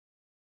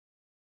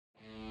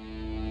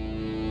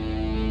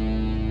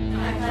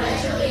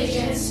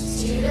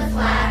allegiance to the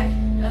flag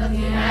of the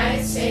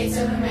United States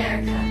of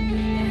America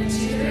and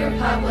to the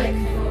republic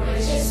for which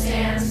it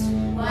stands,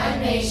 one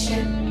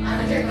nation,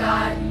 under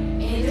God,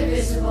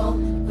 indivisible,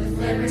 with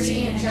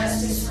liberty and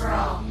justice for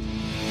all.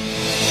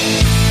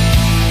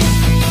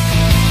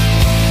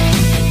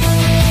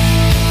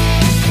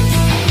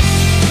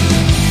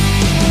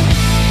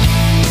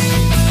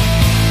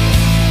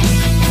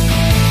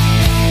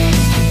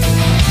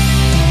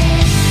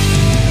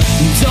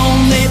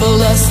 Don't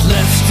label us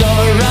left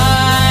or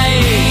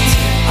right. We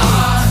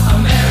are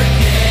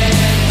American.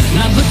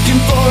 Not looking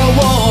for a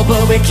war,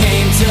 but we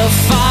came to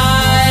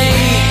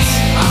fight.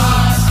 We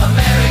are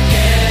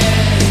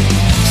American.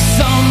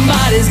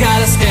 Somebody's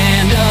gotta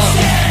stand up.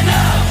 Stand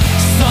up.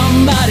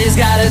 Somebody's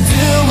gotta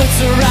do what's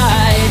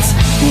right.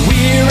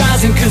 We're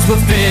rising 'cause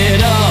we're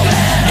fed up.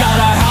 Got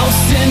our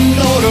house in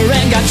order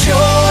and got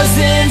yours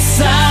in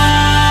sight.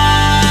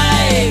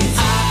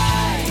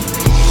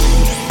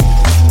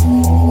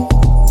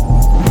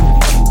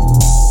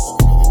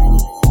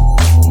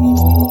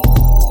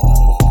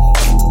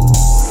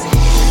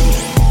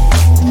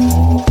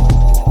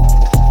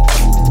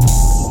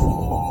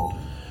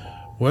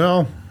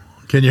 Well,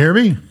 can you hear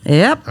me?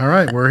 Yep. All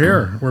right, we're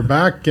here. We're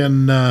back,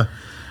 and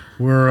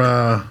we're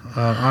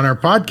on our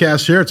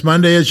podcast here. It's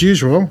Monday as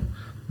usual.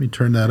 Let me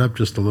turn that up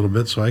just a little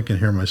bit so I can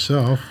hear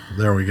myself.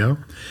 There we go.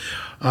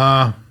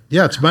 Yeah,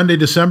 it's Monday,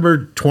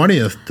 December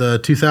 20th,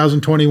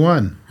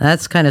 2021.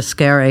 That's kind of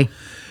scary.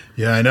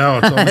 Yeah, I know.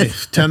 It's only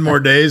 10 more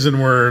days, and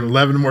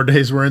 11 more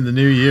days we're in the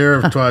new year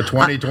of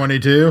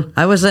 2022.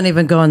 I wasn't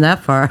even going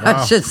that far. I Wow.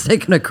 was just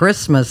thinking of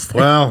Christmas.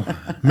 Well,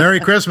 Merry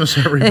Christmas,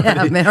 everybody.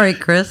 Yeah, Merry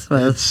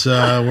Christmas.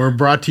 We're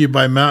brought to you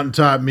by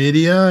Mountaintop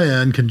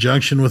Media in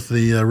conjunction with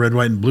the Red,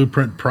 White, and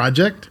Blueprint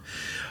Project.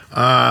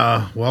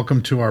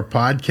 Welcome to our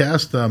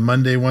podcast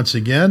Monday once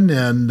again,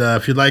 and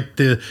if you like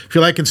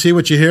and see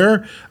what you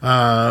hear,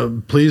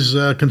 please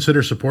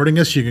consider supporting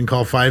us. You can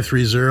call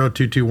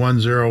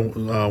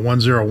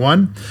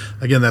 530-221-0101.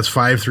 Again, that's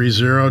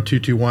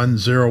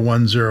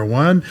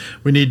 530-221-0101.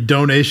 We need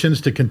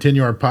donations to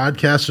continue our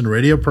podcasts and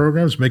radio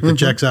programs. Make the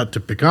checks out to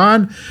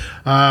Pecan.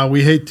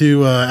 We hate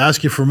to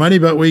ask you for money,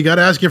 but we got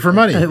to ask you for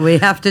money. We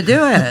have to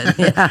do it.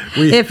 Yeah.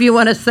 If you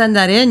want to send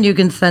that in, you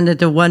can send it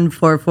to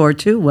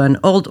 14421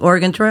 Old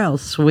Oregon Trail,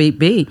 Suite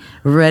B,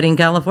 Redding,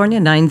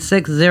 California,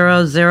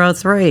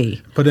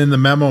 96003. Put in the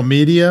memo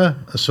media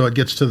so it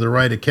gets to the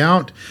right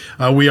account.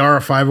 We are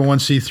a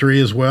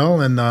 501c3 as well,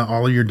 and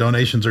all of your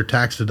donations are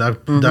tax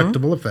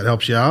deductible if that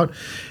helps you out.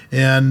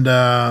 And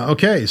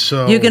okay,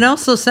 so You can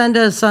also send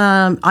us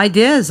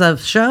ideas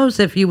of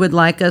shows if you would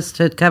like us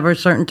to cover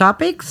certain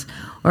topics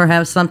or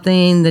have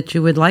something that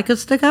you would like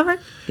us to cover.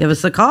 Give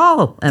us a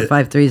call at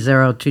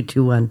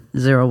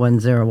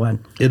 530-221-0101.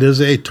 it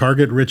is a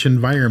target-rich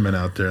environment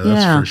out there,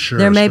 that's for sure.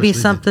 There may be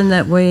especially something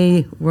that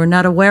we're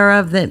not aware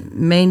of that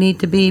may need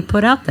to be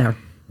put out there.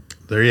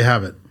 There you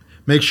have it.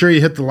 Make sure you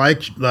hit the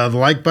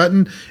like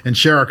button and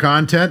share our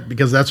content,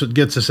 because that's what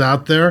gets us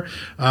out there.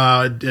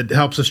 It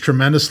helps us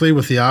tremendously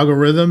with the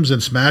algorithms,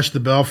 and smash the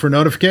bell for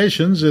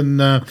notifications. And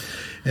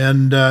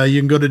you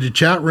can go to the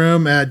chat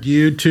room at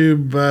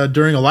YouTube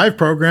during a live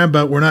program,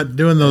 but we're not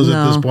doing those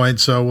at this point,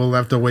 so we'll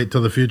have to wait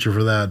till the future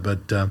for that.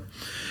 But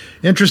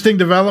interesting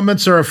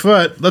developments are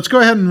afoot. Let's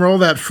go ahead and roll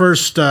that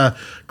first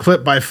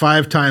clip by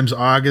 5 times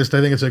August.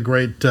 I think it's a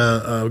great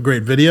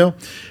video,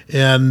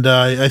 and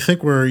I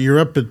think you're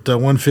up at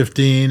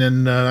 115,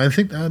 and I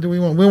think do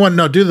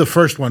the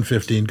first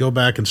 115. Go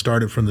back and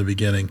start it from the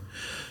beginning.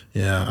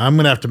 Yeah, I'm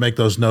going to have to make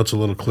those notes a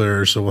little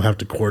clearer, so we'll have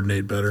to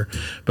coordinate better.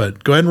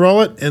 But go ahead and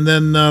roll it, and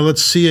then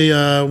let's see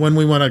when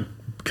we want to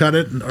cut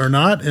it or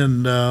not.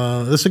 And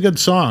this is a good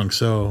song,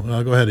 so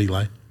go ahead,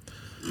 Eli.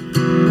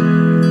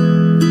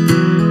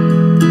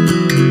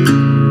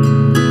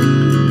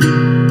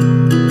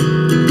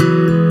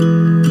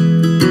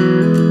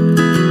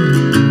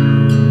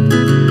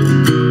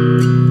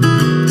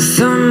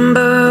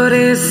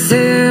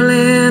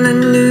 Selling a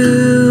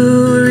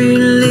new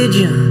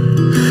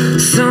religion,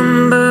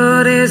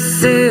 somebody's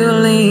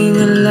selling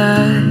a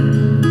lie.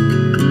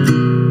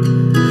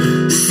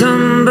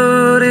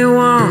 Somebody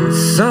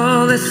wants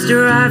all the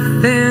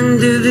strife and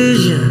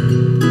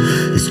division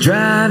that's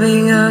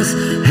driving us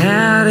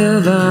out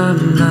of our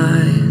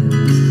minds.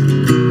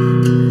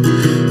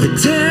 They're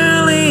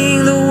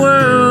telling the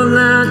world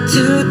not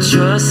to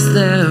trust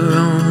their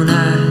own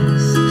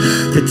eyes.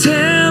 They're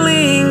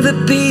telling the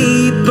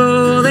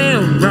people they're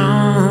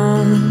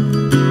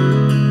wrong.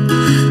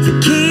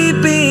 They're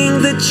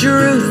keeping the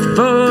truth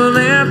for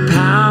their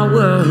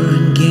power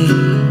and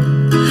gain,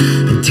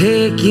 and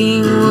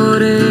taking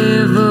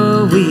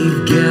whatever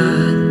we've got.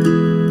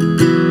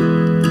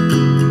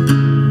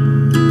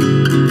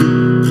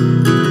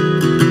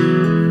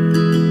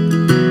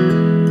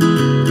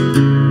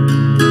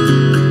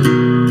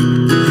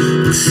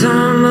 And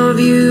some of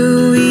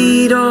you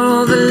eat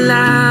all the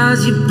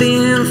lies you've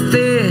been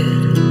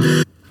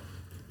fed.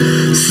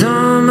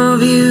 Some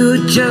of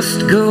you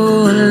just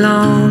go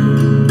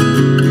along,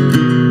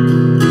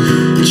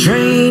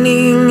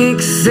 training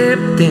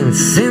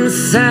acceptance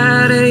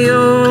inside of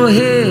your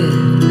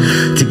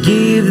ahead to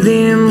give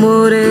them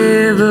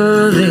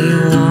whatever they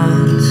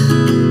want.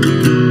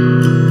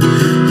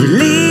 You're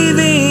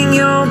leaving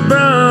your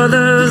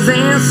brothers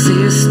and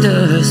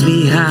sisters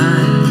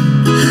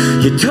behind.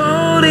 You're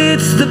told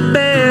it's the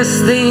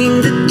best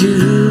thing to do.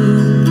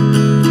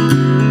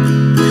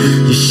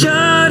 You're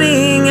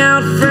shutting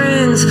out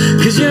friends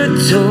 'cause you're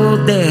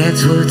told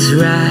that's what's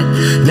right.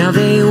 Now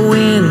they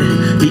win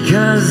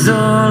because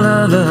all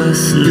of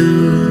us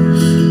lose.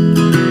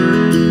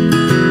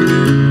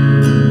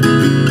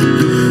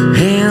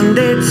 And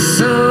it's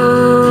so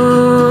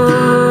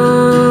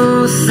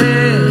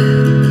sad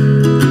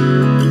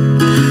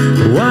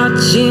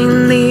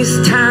watching these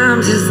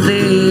times as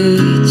they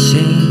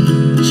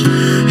change.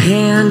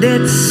 And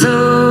it's so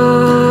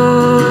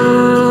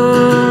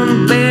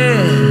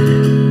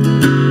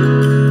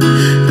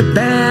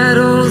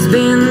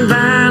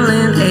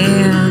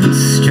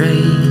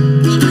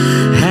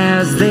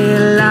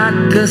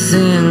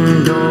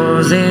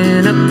indoors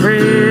in a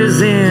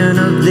prison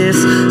of this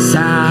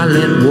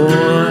silent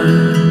war.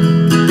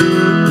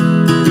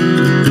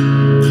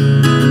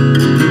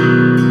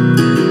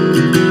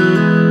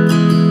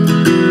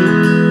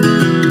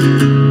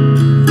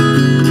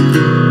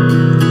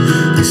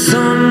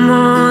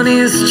 Someone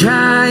is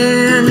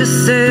trying to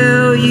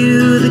sell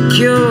you the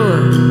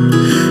cure,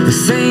 the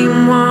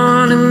same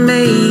one who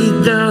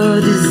made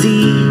the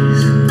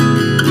disease,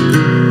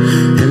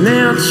 and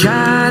they'll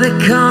try to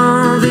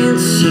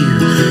convince you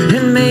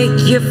and make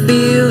you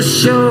feel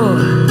sure,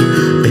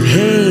 but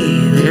hey,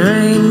 there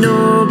ain't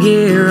no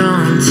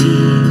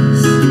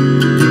guarantees.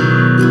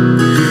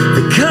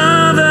 They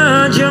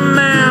covered your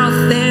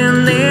mouth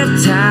and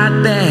they've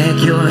tied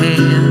back your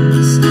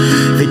hands.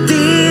 They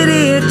did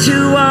it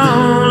to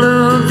all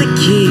of the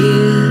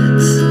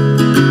kids,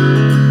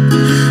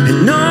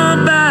 and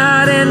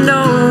nobody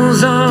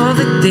knows all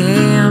the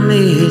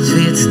damage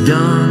that's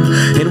done.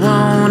 It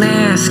won't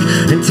ask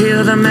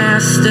until the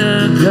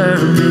master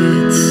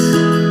permits.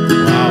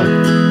 Wow.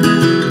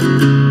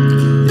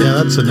 Yeah,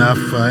 that's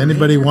enough.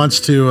 Anybody wants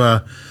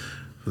to,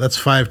 that's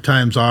 5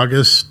 times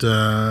August,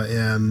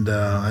 and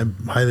I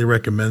highly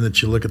recommend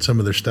that you look at some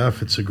of their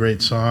stuff. It's a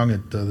great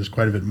song. There's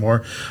quite a bit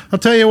more. I'll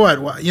tell you what,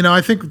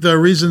 I think the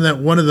reason that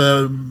one of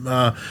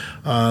the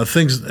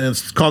things,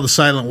 it's called The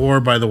Silent War,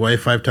 by the way,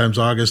 5 times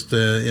August,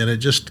 and it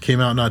just came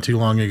out not too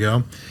long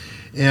ago.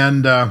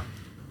 And, I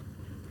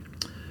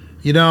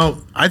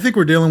think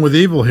we're dealing with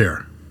evil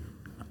here.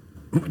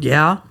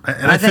 Yeah,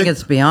 And I think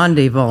it's beyond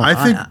evil.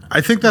 I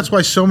think that's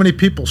why so many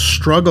people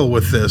struggle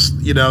with this.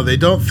 They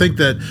don't think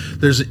that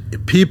there's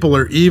people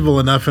are evil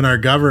enough in our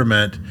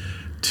government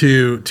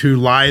to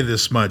lie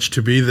this much,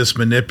 to be this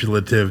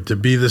manipulative, to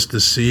be this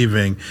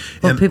deceiving.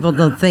 Well, people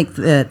don't think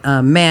that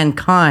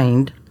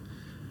mankind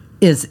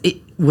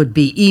would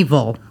be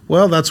evil.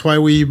 Well, that's why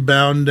we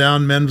bound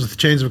down men with the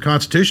chains of a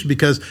constitution,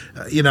 because,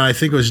 I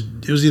think it was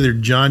either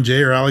John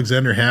Jay or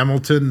Alexander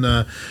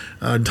Hamilton,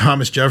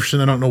 Thomas Jefferson,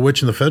 I don't know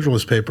which in the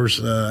Federalist Papers,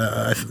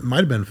 it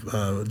might have been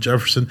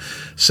Jefferson,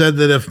 said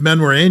that if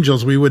men were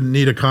angels, we wouldn't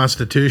need a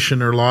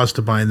constitution or laws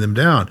to bind them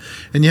down.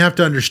 And you have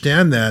to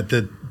understand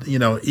that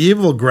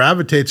evil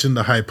gravitates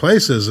into high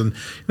places. And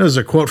there's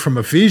a quote from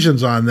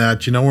Ephesians on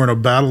that. We're in a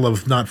battle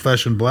of not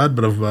flesh and blood,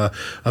 but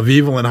of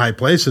evil in high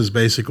places,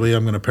 basically.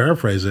 I'm going to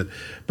paraphrase it.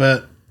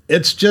 But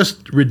it's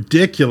just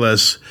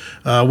ridiculous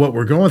what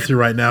we're going through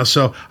right now.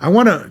 So I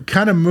want to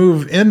kind of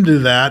move into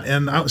that,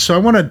 and I also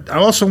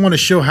want to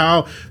show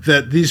how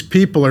that these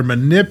people are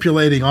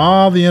manipulating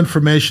all the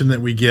information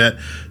that we get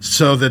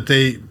so that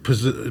they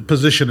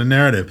position a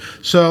narrative.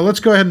 So let's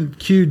go ahead and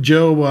cue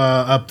Joe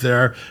up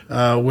there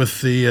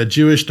with the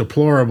Jewish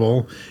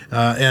deplorable,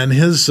 and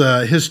his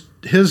this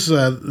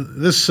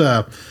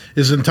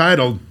is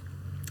entitled.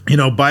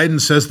 Biden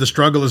says the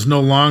struggle is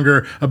no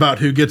longer about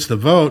who gets the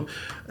vote.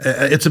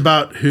 It's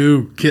about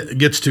who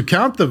gets to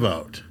count the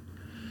vote.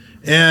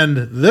 And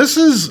this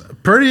is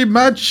pretty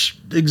much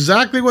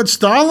exactly what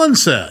Stalin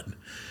said.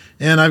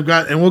 And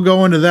we'll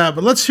go into that,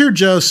 but let's hear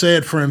Joe say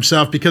it for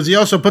himself, because he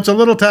also puts a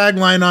little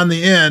tagline on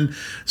the end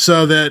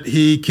so that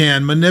he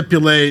can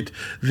manipulate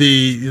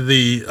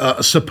the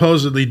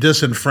supposedly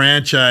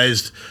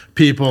disenfranchised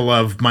people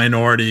of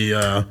minority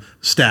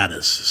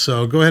status.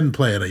 So go ahead and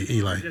play it,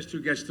 Eli. Just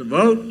who gets to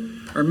vote,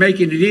 or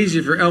making it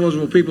easy for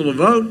eligible people to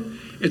vote.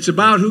 It's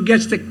about who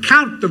gets to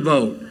count the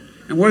vote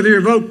and whether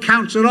your vote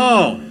counts at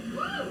all.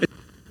 The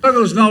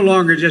struggle is no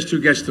longer just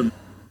who gets to vote.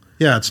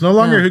 Yeah, it's no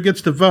longer who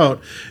gets to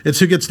vote; it's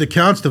who gets to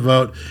count the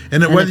vote,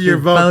 and whether your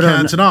vote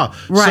counts at all.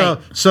 Right.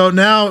 So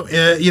now,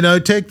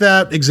 take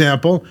that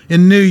example.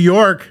 In New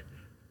York,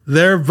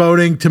 they're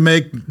voting to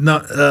make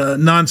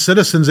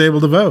non-citizens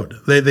able to vote.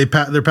 They're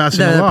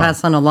passing a law. They're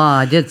passing a law.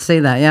 I did see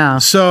that. Yeah.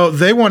 So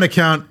they want to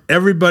count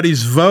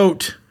everybody's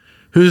vote,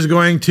 who's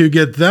going to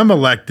get them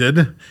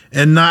elected,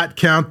 and not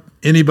count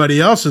anybody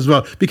else's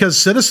vote, because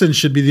citizens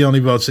should be the only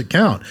votes that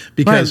count.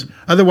 Because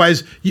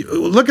otherwise,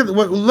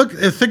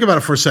 think about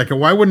it for a second.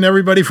 Why wouldn't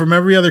everybody from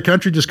every other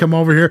country just come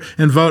over here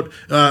and vote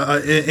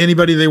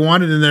anybody they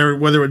wanted in there,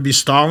 whether it would be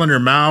Stalin or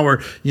Mao or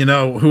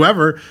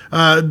whoever,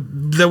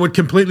 that would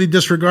completely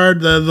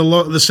disregard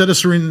the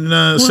citizenry?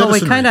 Well,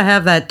 we kind of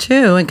have that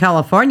too in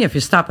California, if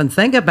you stop and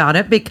think about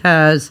it,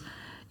 because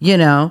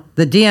the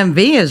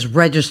DMV is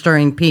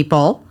registering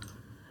people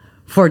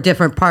for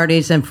different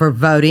parties and for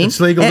voting.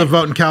 It's legal to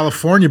vote in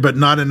California, but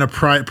not in a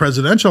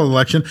presidential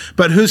election.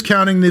 But who's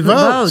counting the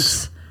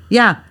votes?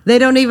 Yeah, they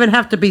don't even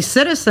have to be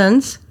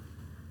citizens.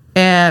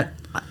 So I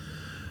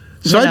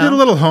did a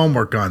little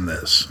homework on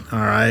this, all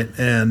right?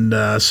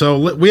 And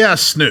so we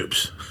asked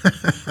Snoops.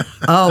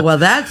 Oh, well,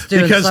 that's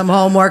doing some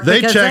homework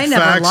because they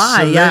never facts,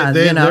 lie. So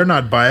they're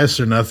not biased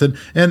or nothing.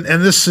 And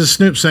this is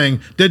Snoop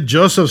saying, did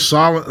Joseph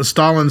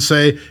Stalin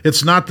say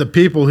it's not the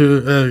people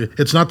who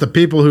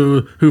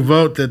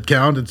vote that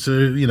count? It's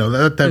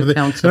that type of thing.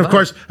 And of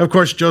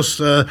course,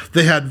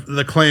 they had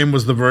the claim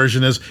was the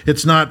version is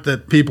it's not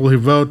that people who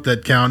vote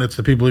that count, it's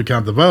the people who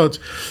count the votes,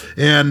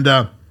 and.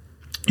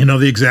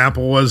 The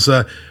example was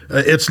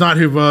it's not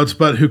who votes,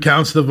 but who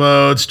counts the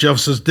votes.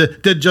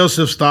 Did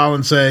Joseph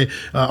Stalin say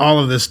all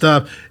of this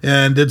stuff?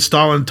 And did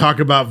Stalin talk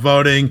about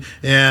voting?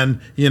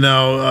 And,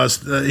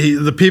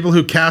 the people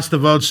who cast the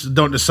votes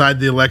don't decide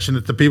the election.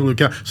 It's the people who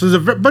count. So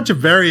there's a bunch of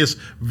various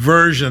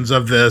versions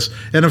of this.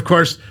 And, of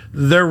course,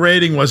 their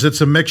rating was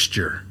it's a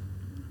mixture.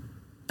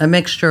 A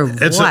mixture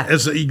of what?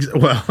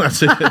 Well,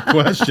 that's a good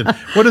question.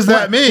 What does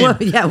that mean? Well,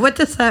 what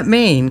does that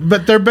mean?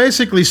 But they're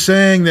basically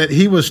saying that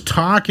he was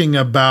talking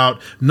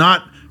about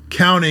not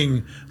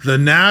counting the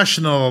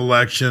national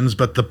elections,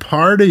 but the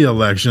party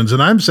elections.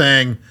 And I'm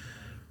saying,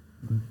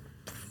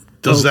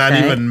 does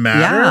that even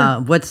matter? Yeah,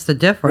 what's the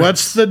difference?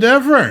 What's the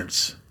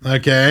difference?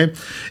 Okay,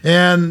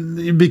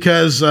 and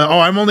because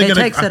I'm only going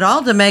to... It takes it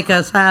all to make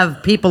us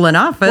have people in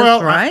office,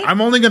 right?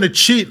 I'm only going to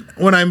cheat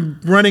when I'm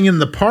running in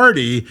the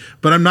party,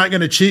 but I'm not going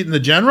to cheat in the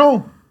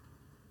general?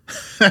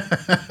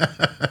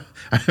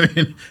 I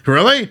mean,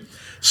 really?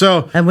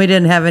 So... And we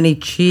didn't have any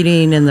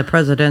cheating in the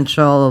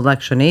presidential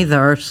election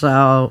either,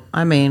 so,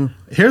 I mean...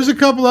 Here's a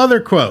couple other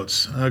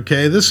quotes,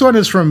 okay? This one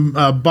is from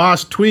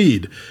Boss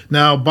Tweed.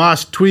 Now,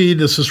 Boss Tweed,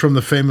 this is from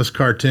the famous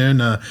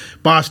cartoon.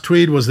 Boss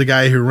Tweed was the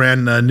guy who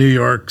ran New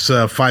York's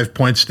 5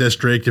 Points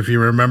District. If you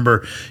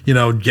remember,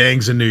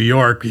 gangs in New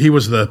York. He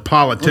was the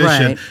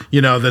politician,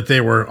 right. That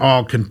they were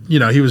all,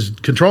 he was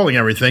controlling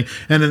everything.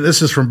 And then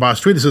this is from Boss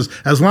Tweed. It says,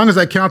 as long as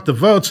I count the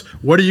votes,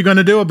 what are you going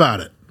to do about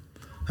it?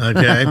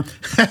 Okay?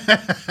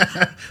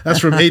 That's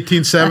from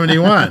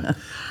 1871.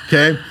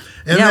 Okay?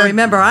 And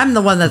remember, I'm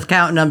the one that's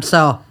counting them,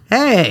 so,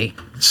 hey.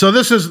 So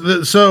there's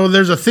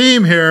a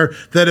theme here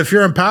that if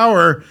you're in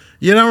power,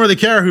 you don't really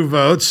care who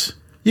votes.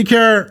 You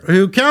care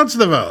who counts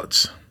the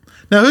votes.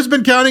 Now, who's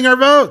been counting our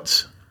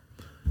votes?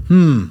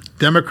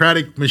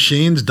 Democratic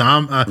machines,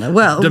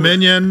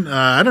 Dominion,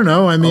 I don't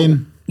know, I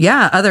mean...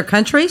 Yeah, other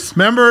countries.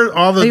 Remember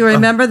all the... Do you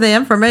remember the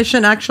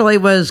information actually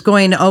was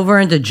going over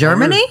into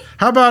Germany?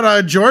 How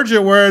about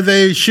Georgia, where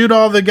they shoot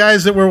all the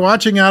guys that were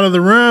watching out of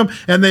the room,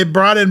 and they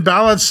brought in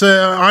ballots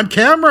on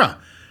camera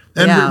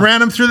and ran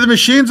them through the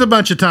machines a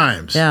bunch of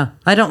times? Yeah,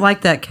 I don't like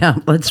that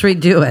count. Let's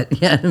redo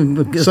it. Yeah,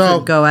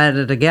 so go at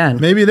it again.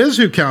 Maybe it is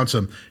who counts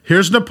them.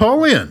 Here's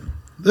Napoleon.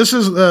 This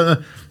is,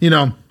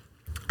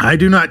 I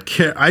do not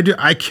care.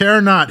 I care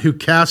not who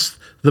casts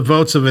the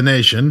votes of a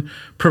nation,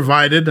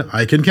 provided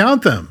I can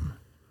count them.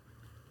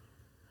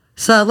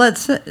 So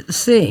let's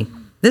see.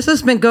 This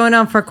has been going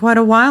on for quite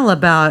a while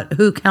about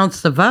who counts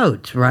the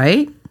vote,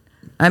 right?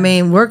 I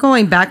mean, we're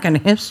going back in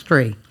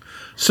history.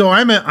 So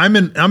I'm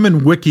in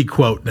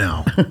WikiQuote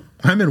now.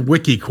 I'm in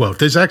WikiQuote.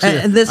 There's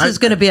actually this is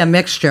going to be a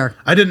mixture.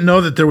 I didn't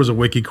know that there was a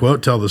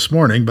WikiQuote till this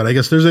morning, but I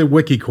guess there's a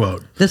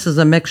WikiQuote. This is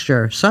a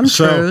mixture. Some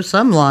true,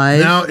 some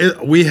lies.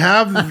 Now we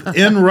have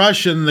in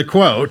Russian the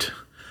quote.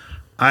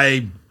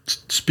 I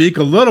speak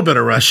a little bit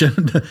of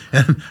Russian,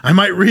 and I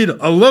might read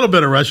a little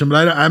bit of Russian,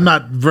 but I'm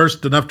not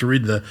versed enough to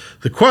read the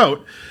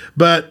quote.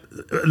 But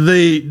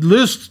the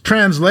loose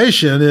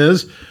translation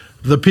is,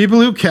 the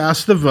people who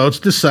cast the votes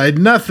decide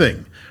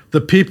nothing.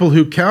 The people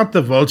who count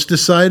the votes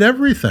decide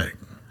everything.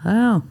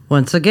 Oh,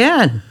 once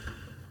again.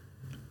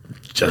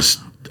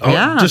 Just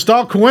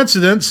all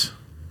coincidence.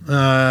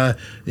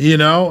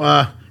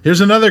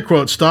 Here's another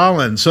quote,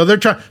 Stalin. So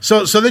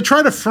they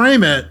try to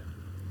frame it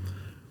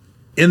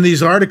in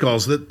these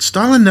articles that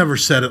Stalin never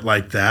said it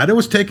like that. It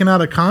was taken out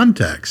of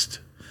context.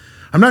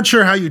 I'm not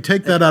sure how you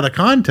take that out of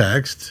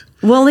context.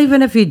 Well,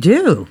 even if you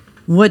do,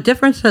 what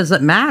difference does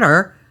it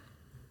matter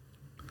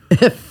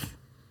if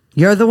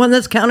you're the one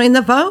that's counting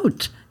the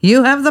vote?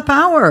 You have the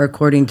power,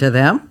 according to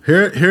them.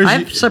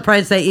 I'm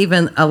surprised they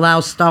even allow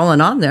Stalin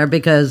on there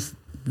because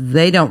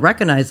they don't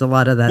recognize a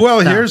lot of that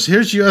stuff.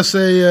 Here's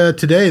USA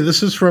Today.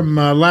 This is from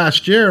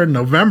last year in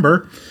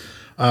November,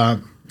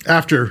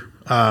 after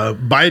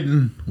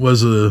Biden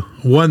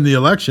won the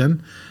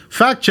election.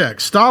 Fact check.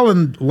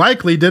 Stalin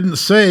likely didn't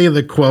say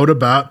the quote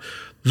about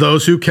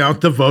those who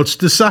count the votes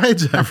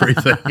decides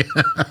everything.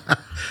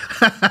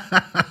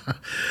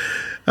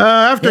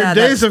 After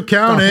days of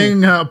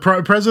counting,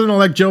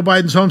 President-elect Joe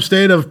Biden's home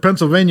state of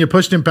Pennsylvania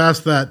pushed him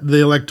past the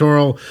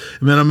electoral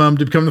minimum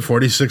to become the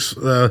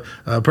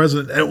 46th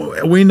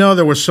president. We know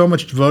there was so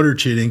much voter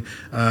cheating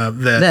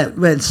that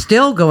it's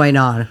still going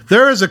on.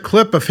 There is a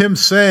clip of him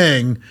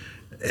saying,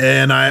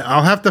 and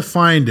I'll have to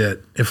find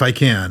it if I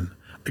can,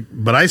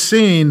 but I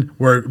seen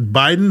where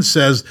Biden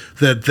says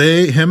that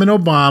him and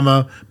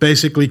Obama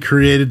basically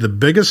created the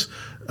biggest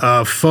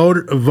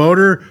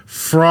voter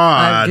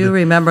fraud. I do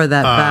remember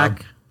that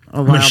back.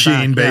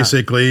 Machine,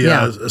 basically,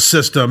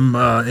 system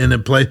in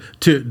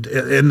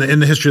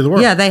the history of the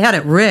world. Yeah, they had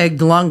it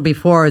rigged long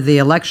before the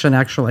election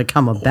actually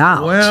come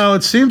about. Well,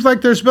 it seems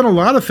like there's been a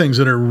lot of things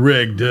that are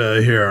rigged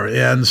here,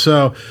 and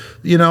so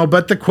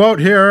But the quote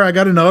here, I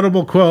got a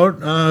notable quote: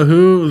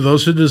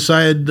 those who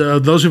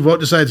vote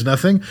decides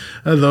nothing.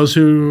 Those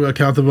who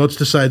count the votes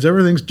decides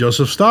everything.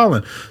 Joseph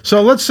Stalin.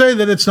 So let's say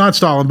that it's not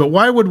Stalin, but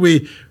why would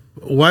we?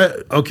 Why?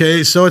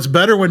 Okay, so it's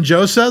better when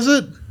Joe says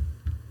it.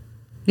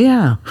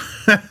 Yeah.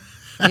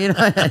 You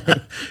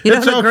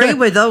don't agree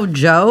with old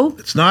Joe?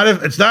 It's not.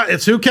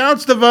 It's who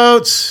counts the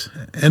votes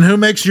and who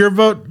makes your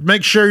vote.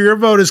 Make sure your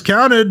vote is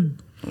counted.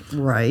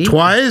 Right.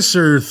 Twice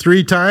or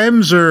three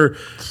times or.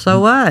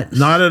 So what?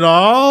 Not at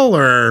all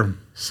or.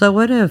 So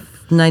what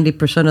if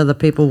 90% of the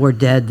people were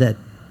dead that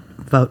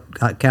vote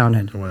got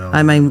counted? Well,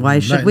 I mean, why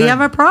should we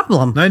have a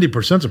problem?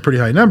 90% is a pretty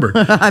high number.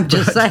 I'm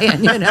just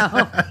saying,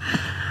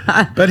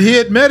 But he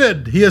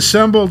admitted he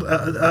assembled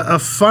a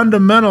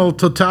fundamental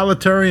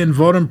totalitarian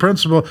voting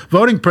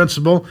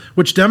principle,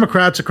 which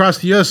Democrats across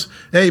the U.S.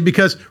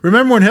 Because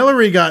remember when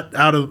Hillary got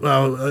out of,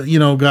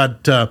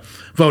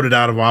 voted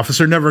out of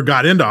office or never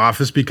got into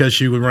office because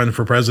she would run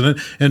for president,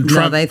 and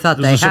Trump they thought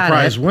was a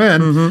surprise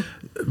win.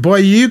 Mm-hmm. Boy,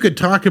 you could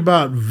talk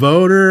about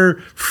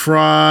voter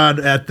fraud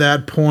at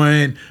that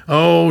point.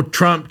 Oh,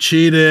 Trump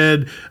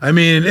cheated. I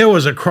mean, it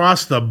was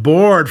across the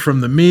board from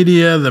the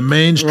media, the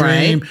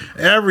mainstream,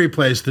 every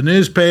place, the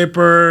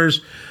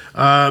newspapers,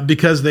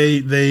 because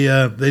they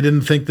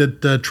didn't think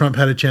that Trump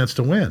had a chance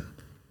to win.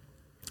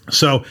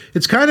 So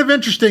it's kind of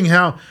interesting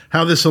how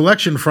this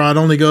election fraud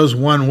only goes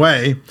one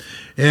way.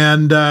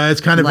 And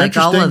it's kind of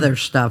interesting. Like all of their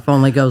stuff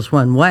only goes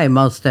one way,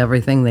 most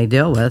everything they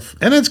deal with.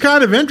 And it's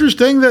kind of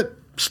interesting that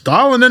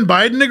Stalin and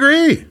Biden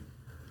agree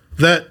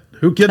that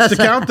who gets to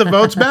count the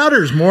votes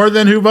matters more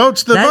than who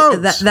votes the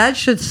votes. That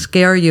should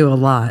scare you a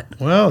lot.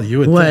 Well, you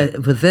would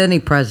think. With any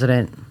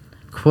president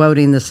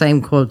quoting the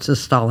same quotes as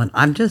Stalin.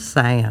 I'm just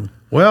saying.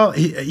 Well,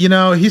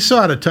 he's so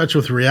out of touch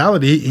with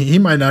reality, he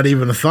might not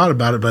even have thought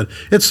about it. But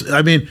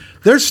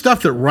there's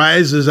stuff that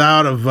rises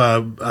out of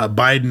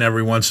Biden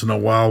every once in a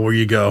while where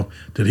you go,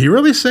 did he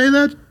really say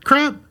that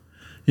crap?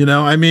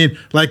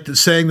 Like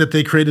saying that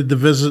they created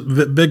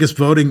the biggest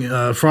voting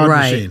fraud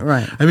machine.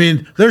 Right. I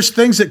mean, there's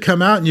things that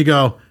come out and you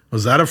go,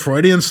 was that a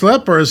Freudian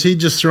slip or is he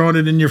just throwing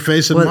it in your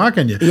face and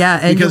mocking you? Yeah,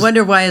 and you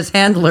wonder why his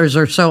handlers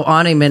are so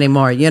on him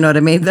anymore. You know what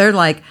I mean? They're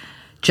like,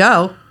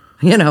 Joe,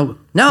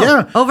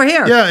 over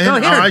here. Yeah, go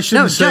here. I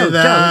shouldn't say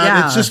that. Joe,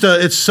 yeah. It's just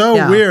it's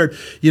so weird,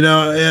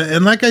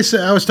 and like I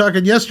said, I was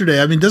talking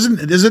yesterday. I mean, is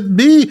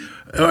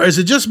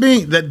it just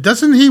me that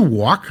doesn't he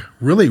walk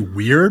really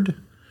weird?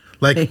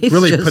 Like he's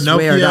really just Pinocchio.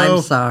 Weird.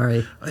 I'm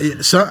sorry.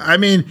 So I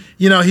mean,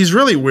 he's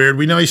really weird.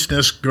 We know he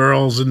sniffs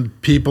girls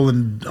and people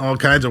and all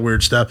kinds of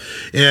weird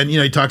stuff. And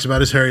he talks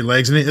about his hairy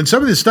legs and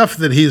some of the stuff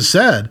that he's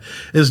said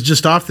is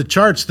just off the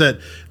charts. That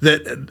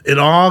it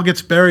all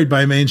gets buried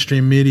by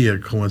mainstream media,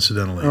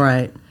 coincidentally.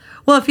 Right.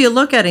 Well, if you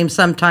look at him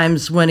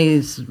sometimes when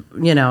he's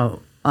on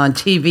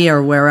TV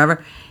or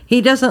wherever, he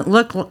doesn't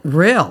look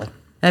real.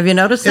 Have you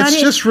noticed that? It's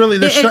just really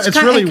it's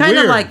really kind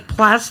weird. of like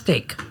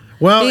plastic.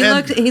 Well,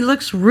 he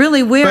looks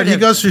really weird. But he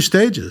goes through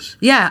stages.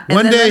 Yeah.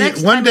 One day he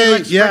looks pretty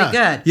good.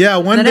 Yeah,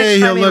 one day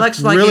he'll look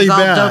like really he's all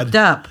bad. doped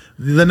up.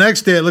 The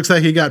next day it looks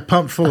like he got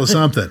pumped full of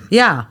something.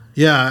 Yeah.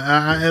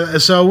 Yeah.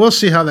 So we'll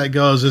see how that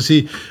goes. Is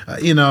he,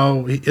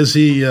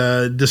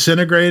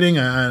 disintegrating?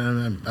 I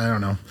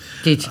don't know.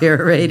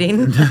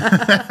 Deteriorating.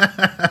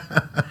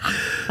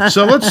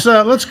 So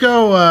let's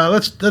go.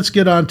 Let's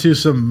get on to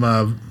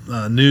some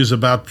news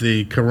about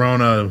the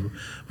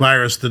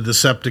coronavirus, the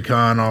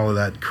Decepticon, all of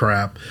that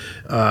crap.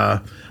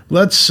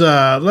 Let's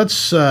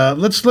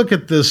look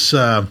at this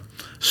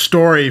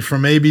story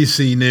from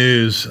ABC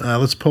News.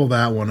 Let's pull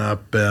that one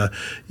up.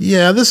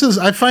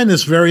 I find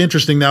this very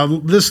interesting. Now,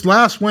 this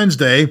last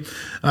Wednesday,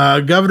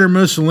 Governor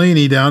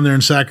Mussolini down there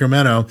in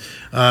Sacramento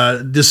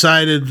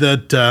decided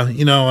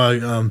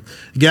that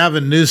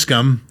Gavin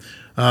Newsom.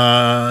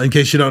 In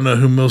case you don't know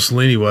who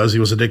Mussolini was, he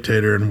was a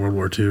dictator in World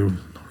War II,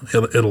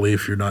 Italy.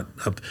 If you're not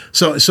up,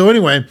 so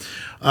anyway,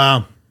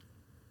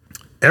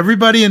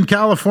 everybody in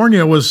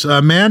California was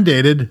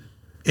mandated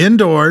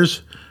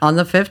indoors on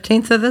the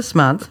 15th of this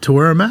month to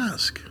wear a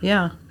mask.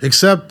 Yeah,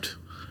 except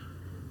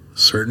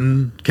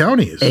certain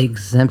counties.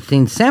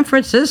 Exempting San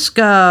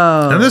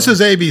Francisco. And this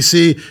is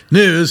ABC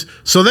News,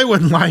 so they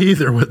wouldn't lie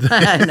either, would they?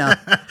 I know.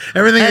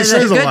 Everything they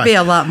say is a lie. It could be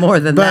a lot more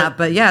than that.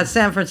 But yeah,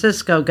 San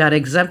Francisco got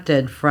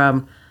exempted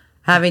from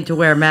having to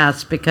wear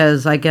masks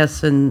because I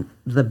guess in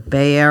the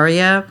Bay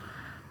Area,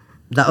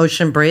 the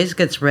ocean breeze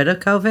gets rid of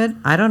COVID.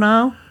 I don't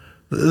know.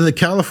 The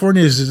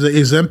California is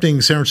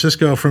exempting San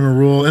Francisco from a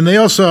rule, and they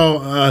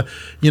also,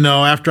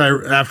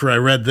 after I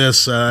read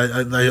this,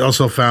 I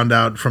also found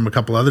out from a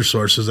couple other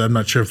sources. I'm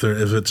not sure if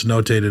it's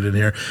notated in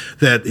here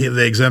that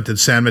they exempted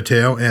San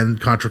Mateo and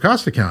Contra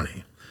Costa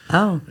County.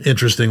 Oh,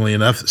 interestingly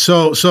enough,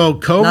 so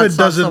COVID not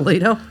doesn't.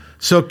 Sausalito?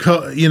 So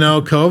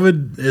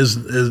COVID is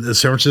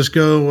San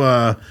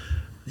Francisco.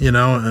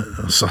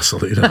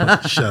 Sausalito.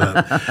 Shut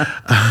up.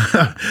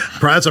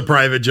 That's a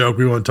private joke.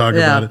 We won't talk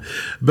about it.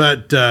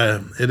 But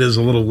it is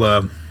a little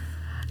off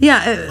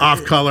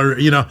color.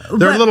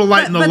 They're a little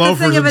light in the loafers.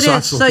 The thing of it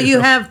is, so you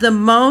have the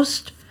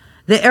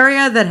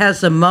area that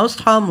has the most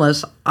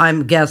homeless,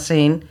 I'm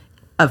guessing,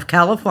 of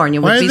California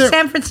would be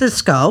San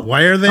Francisco.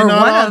 Why are they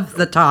not one of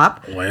the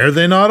top? Why are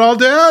they not all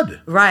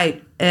dead?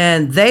 Right.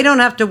 And they don't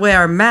have to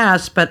wear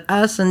masks, but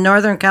us in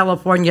Northern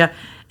California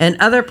and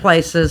other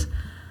places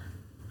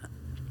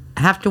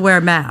have to wear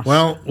masks.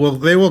 Well,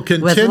 they will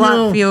continue with a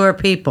lot fewer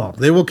people.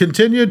 They will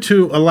continue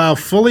to allow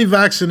fully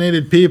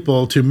vaccinated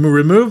people to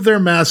remove their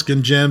mask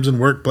in gyms and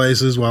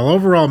workplaces while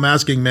overall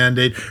masking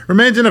mandate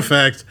remains in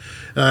effect.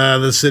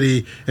 The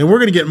city, and we're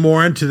going to get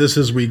more into this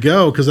as we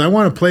go because I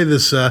want to play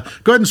this. Go ahead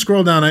and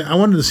scroll down. I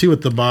wanted to see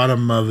what the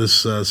bottom of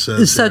this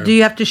says. So, do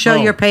you have to show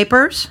your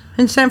papers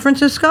in San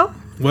Francisco?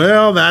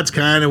 Well, that's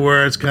kind of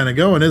where it's kind of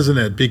going, isn't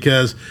it?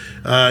 Because,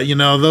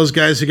 those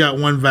guys who got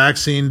one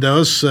vaccine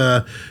dose,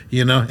 and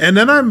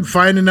then I'm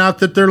finding out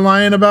that they're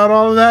lying about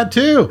all of that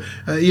too.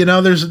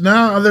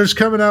 There's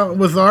coming out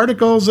with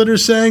articles that are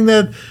saying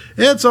that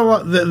it's a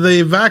lot,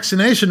 the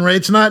vaccination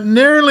rate's not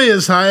nearly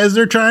as high as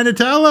they're trying to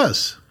tell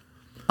us.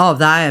 Oh,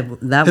 that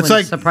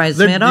wouldn't surprise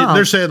me at all.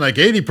 They're saying like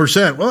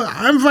 80%. Well,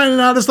 I'm finding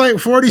out it's like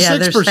 46%. Yeah,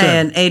 they're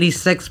saying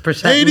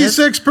 86%.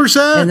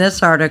 86%. In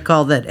this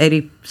article, that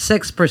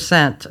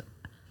 86%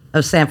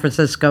 of San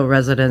Francisco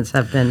residents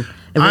have been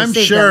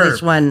received at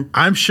least one.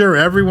 I'm sure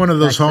every one of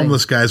those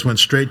homeless guys went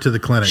straight to the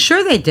clinic.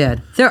 Sure they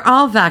did. They're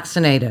all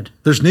vaccinated.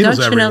 There's needles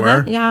everywhere.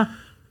 Know that? Yeah.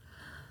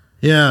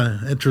 Yeah,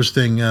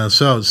 interesting.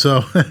 So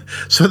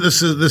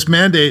this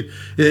mandate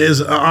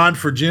is on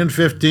for June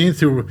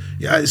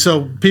 15th.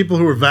 So people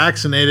who are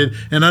vaccinated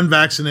and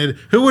unvaccinated,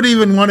 who would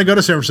even want to go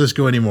to San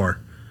Francisco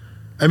anymore?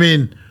 I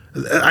mean,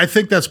 I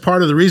think that's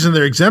part of the reason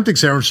they're exempting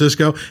San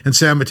Francisco and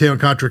San Mateo and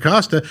Contra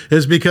Costa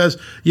is because,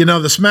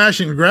 the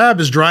smash and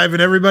grab is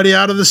driving everybody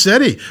out of the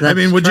city.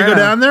 That's would you go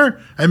down there?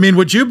 I mean,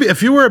 would you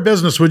if you were a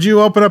business, would you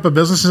open up a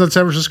business in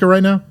San Francisco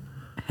right now?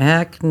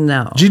 Heck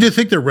no. Do you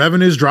think their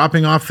revenue's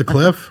dropping off the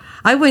cliff?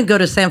 I wouldn't go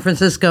to San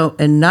Francisco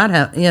and not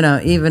have,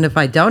 even if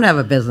I don't have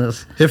a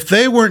business. If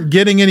they weren't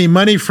getting any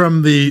money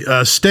from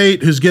the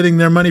state, who's getting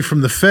their money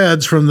from the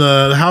feds, from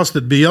the house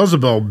that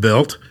Beelzebub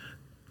built,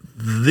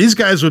 these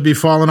guys would be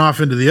falling off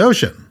into the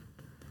ocean.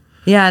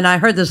 Yeah, and I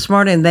heard this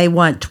morning they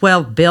want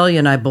 $12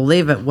 billion, I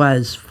believe it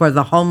was, for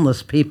the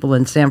homeless people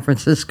in San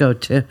Francisco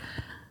to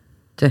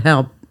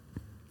help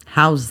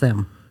house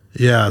them.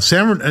 Yeah,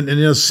 San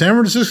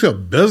Francisco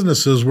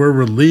businesses were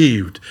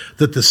relieved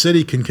that the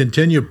city can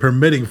continue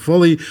permitting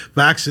fully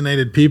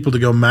vaccinated people to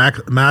go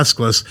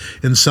maskless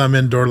in some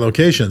indoor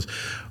locations.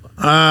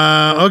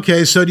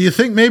 Okay, so do you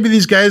think maybe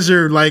these guys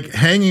are like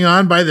hanging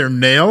on by their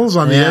nails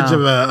on the edge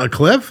of a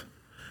cliff?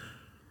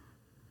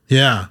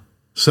 Yeah.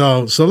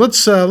 So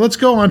let's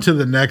go on to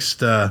the next.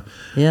 There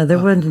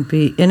wouldn't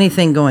be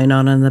anything going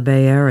on in the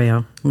Bay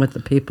Area with the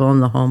people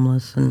and the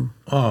homeless and.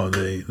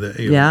 It's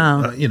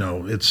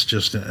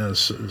just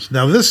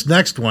now this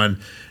next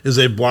one is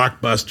a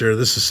blockbuster.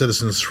 This is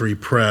Citizens Free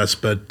Press,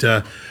 but we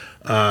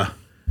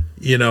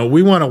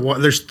want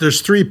to.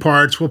 There's three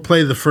parts. We'll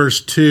play the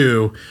first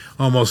two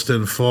almost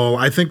in full.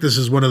 I think this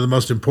is one of the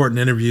most important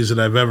interviews that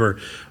I've ever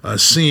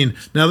seen.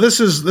 Now this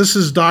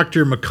is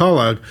Dr.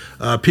 McCullough,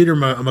 Peter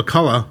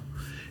McCullough,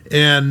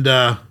 and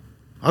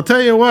I'll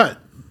tell you what.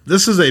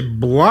 This is a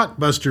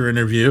blockbuster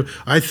interview.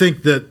 I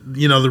think that,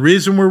 the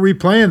reason we're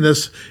replaying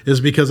this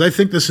is because I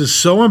think this is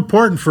so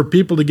important for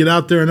people to get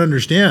out there and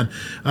understand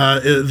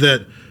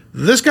that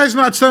this guy's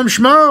not some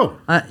schmo.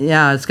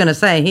 I was going to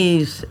say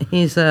he's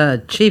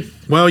a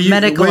chief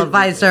medical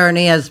advisor and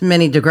he has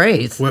many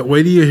degrees.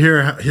 Wait till you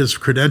hear his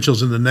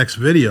credentials in the next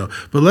video.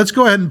 But let's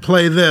go ahead and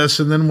play this,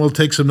 and then we'll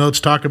take some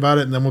notes, talk about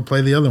it, and then we'll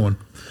play the other one.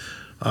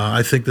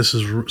 I think this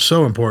is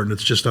so important.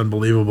 It's just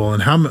unbelievable,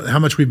 and how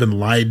much we've been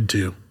lied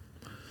to.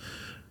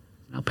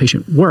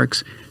 Outpatient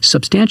works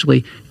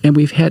substantially, and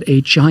we've had a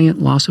giant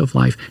loss of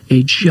life,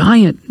 a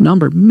giant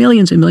number,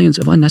 millions and millions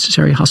of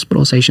unnecessary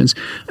hospitalizations.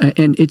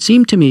 And it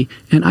seemed to me,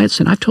 and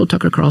I've told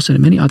Tucker Carlson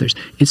and many others,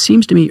 it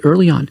seems to me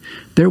early on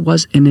there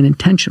was an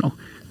intentional,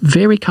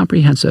 very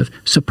comprehensive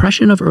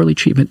suppression of early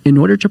treatment in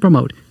order to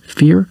promote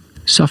fear,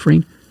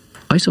 suffering,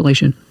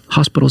 isolation,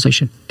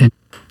 hospitalization,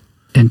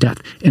 and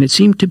death. And it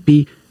seemed to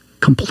be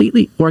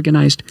completely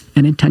organized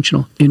and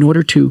intentional in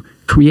order to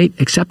create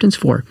acceptance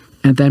for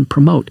and then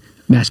promote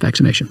mass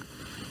vaccination.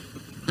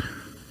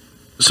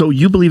 So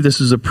you believe this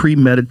is a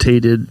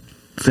premeditated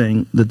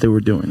thing that they were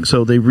doing.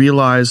 So they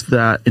realized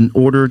that in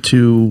order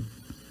to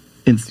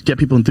get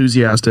people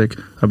enthusiastic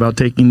about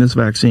taking this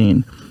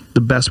vaccine,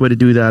 the best way to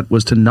do that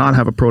was to not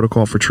have a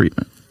protocol for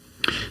treatment.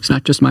 It's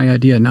not just my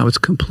idea. Now it's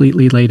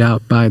completely laid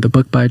out by the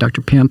book by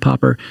Dr. Pam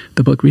Popper,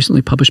 the book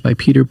recently published by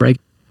Peter Breggin,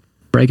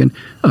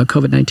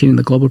 COVID-19 and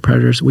the Global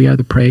Predators, We Are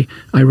the Prey.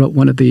 I wrote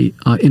one of the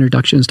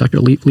introductions. Dr.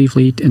 Lee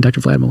Vliet and Dr.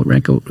 Vladimir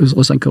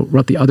Lysenko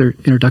wrote the other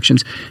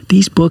introductions.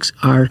 These books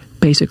are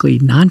basically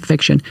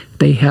nonfiction.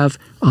 They have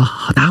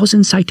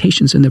 1,000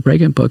 citations in the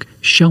Breggin book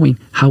showing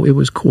how it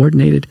was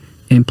coordinated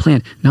and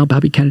planned. Now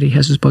Bobby Kennedy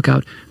has his book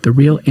out, The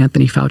Real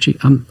Anthony Fauci.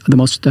 I'm the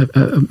most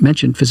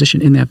mentioned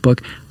physician in that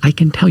book. I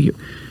can tell you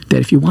that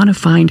if you want to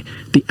find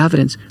the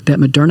evidence that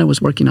Moderna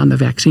was working on the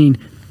vaccine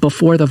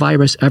before the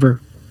virus ever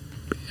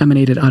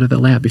emanated out of the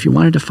lab, if you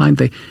wanted to find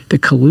the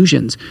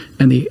collusions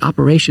and the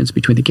operations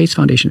between the Gates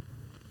Foundation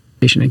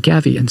and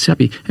Gavi and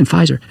CEPI and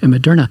Pfizer and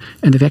Moderna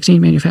and the vaccine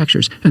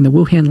manufacturers and the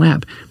Wuhan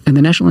lab and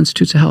the National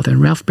Institutes of Health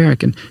and Ralph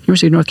Barrick and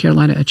University of North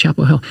Carolina at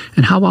Chapel Hill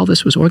and how all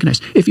this was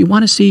organized. If you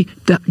want to see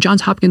the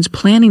Johns Hopkins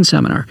planning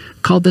seminar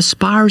called the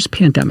SPARS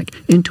pandemic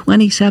in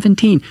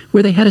 2017,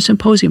 where they had a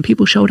symposium,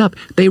 people showed up,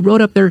 they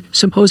wrote up their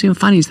symposium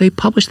findings, they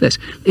published this.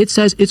 It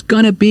says it's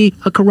going to be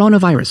a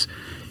coronavirus.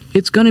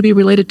 It's going to be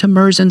related to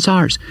MERS and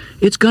SARS.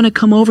 It's going to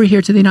come over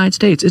here to the United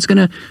States. It's going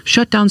to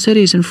shut down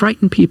cities and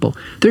frighten people.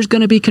 There's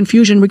going to be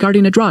confusion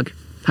regarding a drug,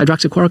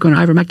 hydroxychloroquine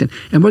or ivermectin.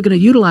 And we're going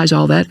to utilize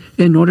all that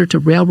in order to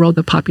railroad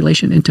the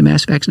population into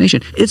mass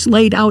vaccination. It's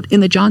laid out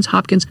in the Johns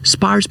Hopkins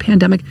SPARS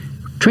pandemic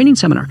training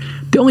seminar.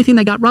 The only thing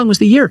they got wrong was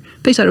the year.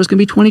 They said it was going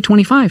to be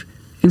 2025.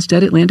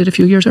 Instead, it landed a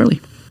few years early.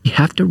 You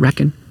have to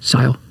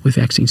reconcile with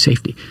vaccine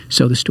safety.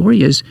 So the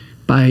story is,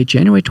 by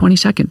January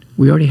 22nd,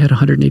 we already had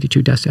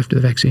 182 deaths after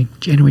the vaccine.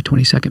 January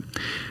 22nd.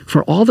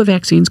 For all the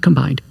vaccines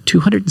combined,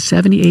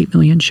 278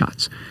 million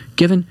shots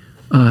given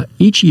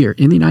each year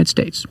in the United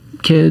States.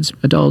 Kids,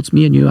 adults,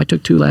 me and you. I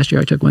took 2 last year.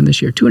 I took 1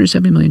 this year.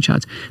 270 million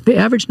shots. The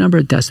average number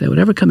of deaths that would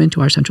ever come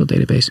into our central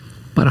database,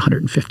 about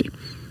 150.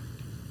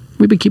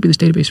 We've been keeping this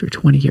database for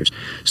 20 years.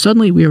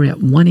 Suddenly, we were at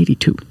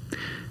 182.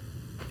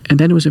 And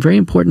then it was a very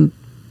important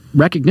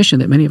recognition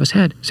that many of us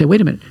had. Say, wait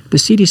a minute, the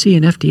CDC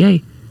and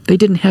FDA, they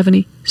didn't have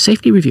any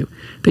safety review.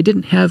 They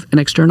didn't have an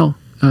external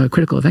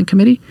critical event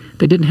committee.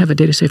 They didn't have a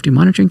data safety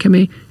monitoring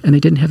committee, and they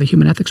didn't have a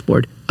human ethics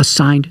board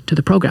assigned to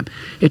the program.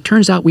 It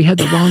turns out we had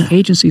the wrong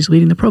agencies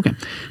leading the program.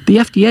 The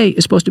FDA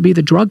is supposed to be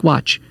the drug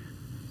watch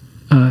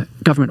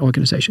government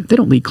organization. They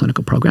don't lead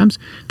clinical programs.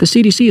 The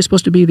CDC is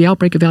supposed to be the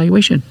outbreak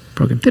evaluation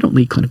program. They don't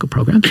lead clinical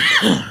programs.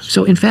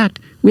 So, in fact,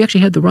 we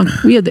actually had the wrong,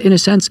 in a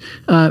sense,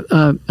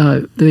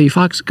 the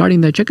fox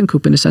guarding the chicken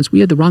coop, in a sense, we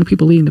had the wrong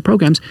people leading the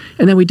programs,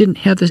 and then we didn't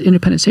have this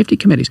independent safety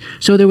committees.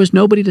 So there was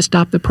nobody to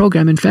stop the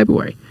program in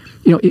February.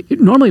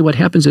 Normally what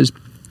happens is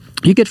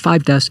you get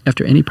 5 deaths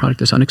after any product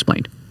that's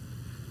unexplained.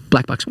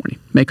 Black box warning,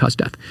 may cause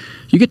death.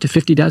 You get to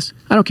 50 deaths,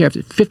 I don't care if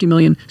 50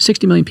 million,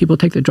 60 million people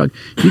take the drug,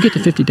 you get to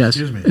 50 deaths,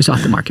 it's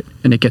off the market,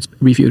 and it gets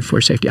reviewed for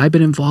safety. I've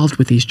been involved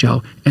with these,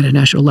 Joe, at a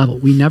national level.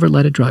 We never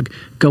let a drug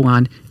go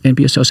on and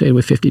be associated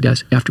with 50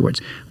 deaths afterwards.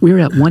 We were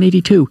at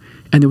 182,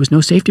 and there was no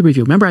safety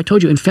review. Remember, I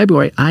told you in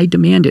February, I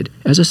demanded,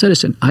 as a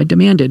citizen,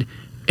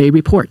 a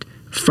report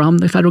from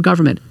the federal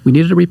government. We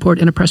needed a report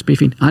and a press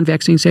briefing on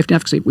vaccine safety and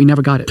efficacy. We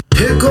never got it.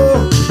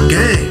 Pickle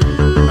gang.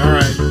 All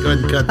right, go ahead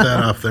and cut that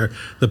off there.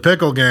 The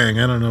pickle gang.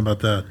 I don't know about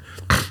that.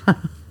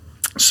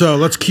 So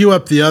let's queue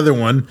up the other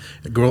one.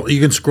 You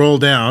can scroll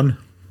down,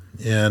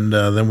 and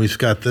then we've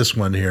got this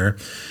one here.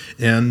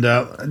 And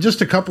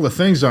just a couple of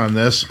things on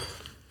this.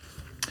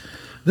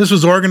 This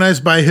was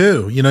organized by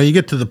who? You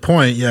get to the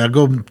point. Yeah,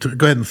 go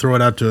ahead and throw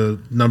it out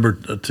to number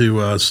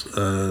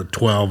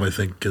 12. I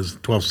think, because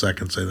 12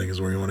 seconds. I think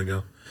is where you want to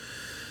go.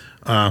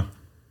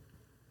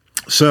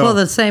 Well,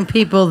 the same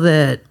people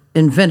that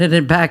invented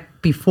it back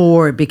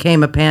before it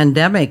became a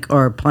pandemic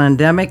or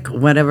pandemic,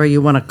 whatever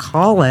you want to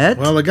call it.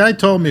 Well, the guy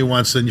told me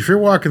once that if you're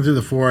walking through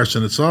the forest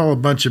and it's all a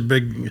bunch of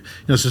big,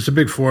 it's just a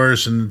big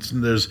forest and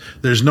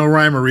there's no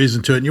rhyme or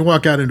reason to it, and you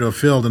walk out into a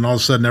field and all of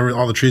a sudden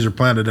all the trees are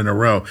planted in a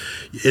row.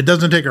 It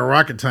doesn't take a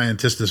rocket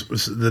scientist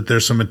that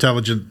there's some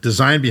intelligent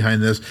design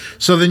behind this.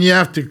 So then you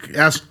have to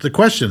ask the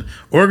question,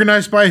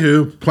 organized by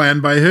who,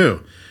 planned by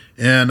who?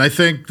 And I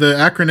think the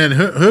acronym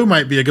WHO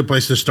might be a good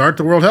place to start.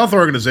 The World Health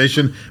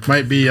Organization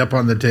might be up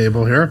on the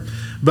table here.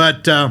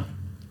 But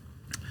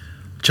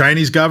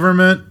Chinese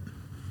government,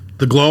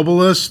 the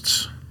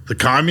globalists, the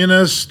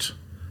communists.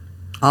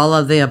 All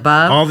of the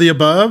above? All the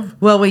above?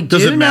 Well, we do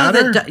Does it know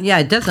matter? that,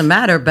 it doesn't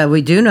matter, but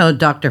we do know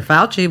Dr.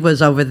 Fauci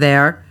was over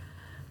there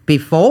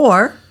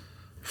before.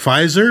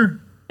 Pfizer?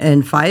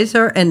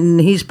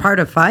 And he's part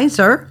of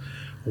Pfizer.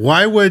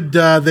 Why would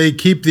they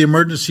keep the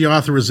Emergency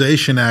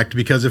Authorization Act?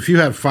 Because if you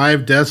have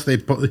 5 deaths,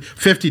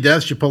 50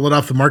 deaths, you pull it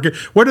off the market.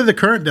 What are the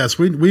current deaths?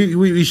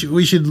 We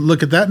should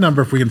look at that number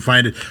if we can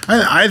find it.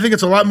 I think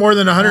it's a lot more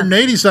than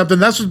 180 something.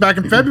 That was back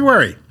in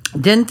February.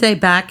 Didn't they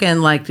back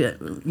in, like,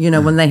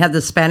 when they had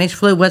the Spanish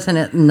flu, wasn't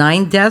it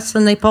 9 deaths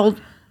and they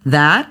pulled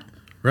that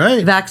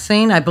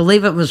vaccine? I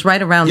believe it was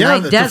right around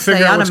 9 deaths.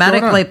 They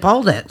automatically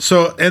pulled it.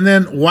 So, and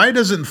then why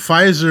doesn't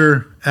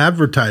Pfizer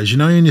advertise?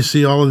 And you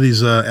see all of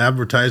these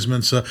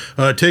advertisements,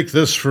 take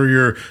this for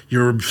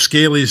your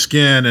scaly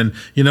skin, and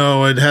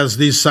it has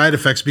these side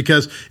effects,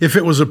 because if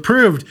it was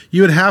approved,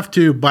 you would have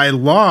to, by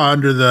law,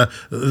 under the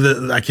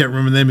I can't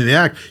remember the name of the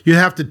act, you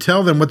have to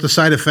tell them what the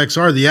side effects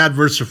are, the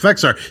adverse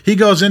effects are. He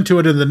goes into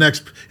it in the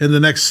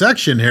next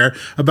section here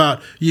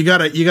about you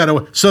gotta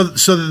so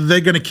they're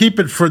going to keep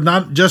it for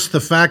not just the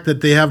fact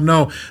that they have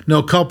no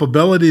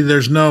culpability.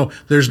 There's no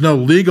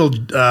legal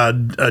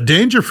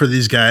danger for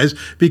these guys,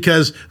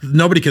 because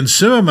nobody can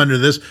sue them under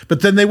this,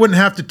 but then they wouldn't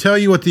have to tell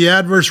you what the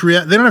adverse they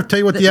don't have to tell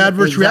you what the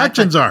adverse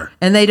reactions are.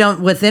 And they don't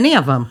with any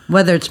of them,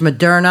 whether it's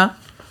Moderna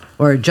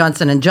or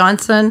Johnson &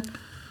 Johnson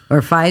or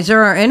Pfizer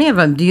or any of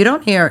them. You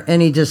don't hear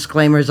any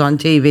disclaimers on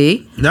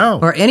TV. No.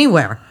 Or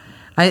anywhere.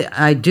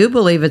 I do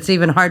believe it's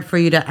even hard for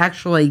you to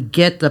actually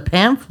get the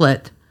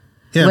pamphlet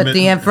with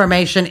the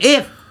information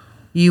if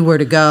you were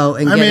to go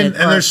and get it.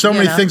 And there's so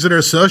many things that are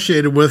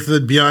associated with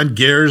it beyond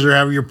GERS, or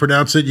however you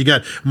pronounce it. You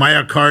got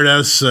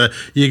myocarditis.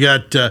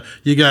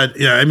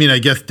 I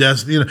guess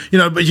death.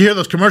 But you hear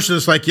those commercials.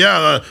 It's like,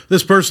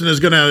 this person is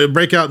going to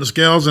break out in the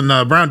scales and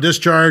brown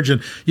discharge,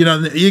 and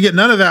you get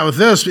none of that with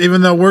this.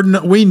 Even though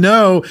we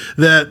know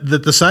that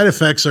the side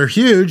effects are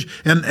huge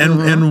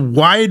and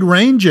wide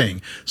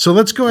ranging. So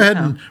let's go ahead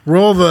and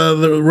roll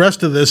the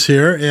rest of this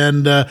here,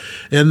 and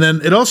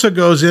then it also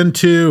goes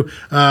into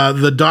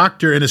the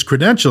doctor and his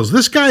credentials.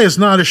 This guy is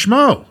not a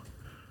schmo.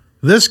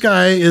 This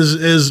guy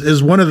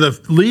is one of the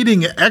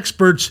leading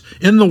experts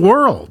in the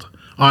world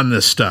on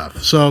this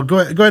stuff. So go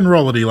ahead and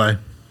roll it, Eli.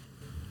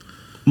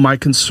 My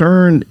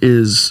concern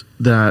is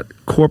that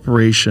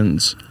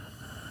corporations,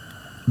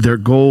 their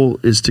goal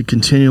is to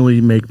continually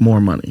make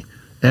more money.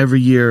 Every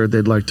year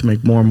they'd like to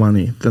make more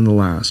money than the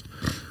last.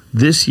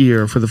 This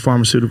year for the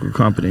pharmaceutical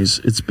companies,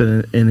 it's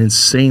been an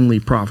insanely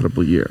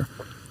profitable year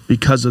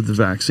because of the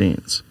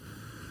vaccines.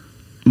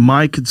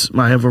 I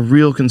have a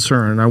real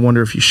concern, I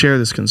wonder if you share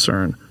this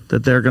concern,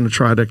 that they're going to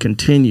try to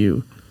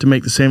continue to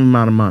make the same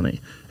amount of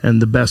money.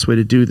 And the best way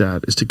to do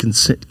that is to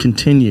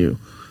continue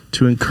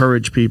to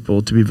encourage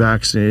people to be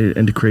vaccinated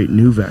and to create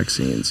new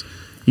vaccines,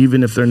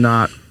 even if they're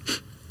not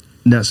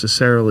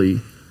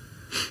necessarily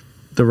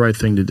the right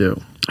thing to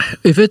do.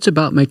 If it's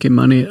about making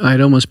money, I'd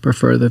almost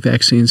prefer the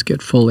vaccines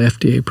get full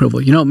FDA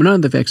approval. None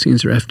of the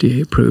vaccines are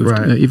FDA approved.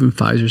 Right. Even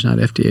Pfizer's not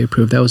FDA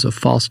approved. That was a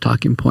false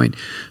talking point.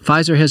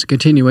 Pfizer has a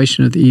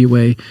continuation of the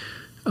EUA.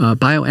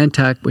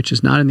 BioNTech, which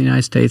is not in the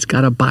United States,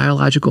 got a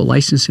biological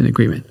licensing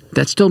agreement.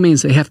 That still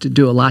means they have to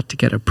do a lot to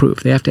get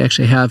approved. They have to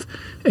actually have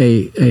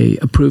a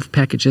approved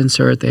package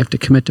insert. They have to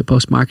commit to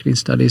post-marketing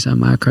studies on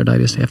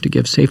myocarditis. They have to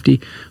give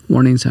safety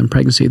warnings on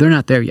pregnancy. They're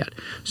not there yet.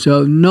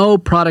 So no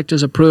product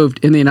is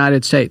approved in the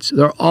United States.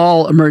 They're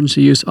all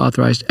emergency use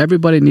authorized.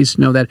 Everybody needs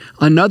to know that.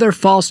 Another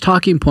false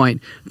talking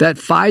point, that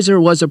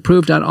Pfizer was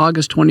approved on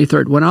August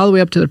 23rd, went all the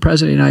way up to the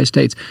President of the United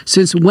States.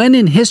 Since when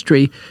in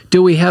history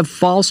do we have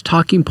false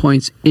talking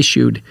points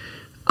issued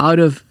out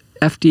of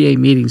FDA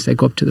meetings that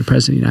go up to the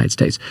President of the United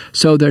States?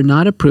 So they're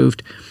not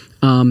approved.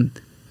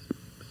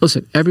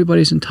 Listen,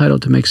 everybody's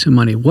entitled to make some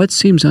money. What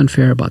seems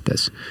unfair about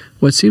this?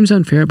 What seems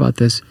unfair about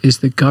this is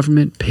the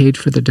government paid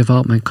for the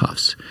development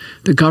costs.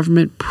 The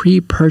government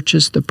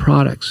pre-purchased the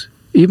products,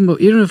 even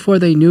before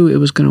they knew it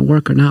was going to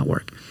work or not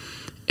work.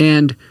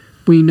 And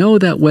we know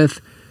that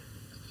with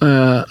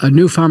a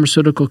new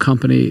pharmaceutical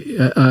company,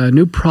 a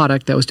new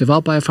product that was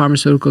developed by a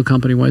pharmaceutical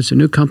company, whether it's a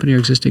new company or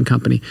existing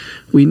company,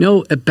 we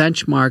know a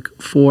benchmark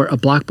for a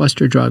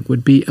blockbuster drug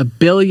would be $1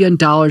 billion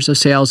of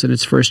sales in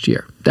its first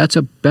year. That's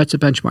a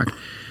benchmark.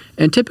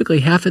 And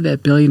typically half of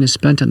that billion is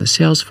spent on the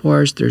sales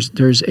force.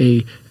 There's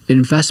a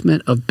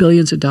investment of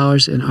billions of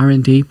dollars in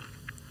R&D.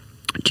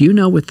 Do you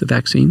know with the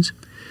vaccines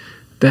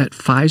that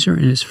Pfizer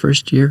in its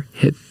first year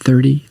hit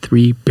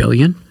 $33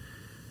 billion?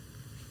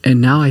 And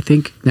now I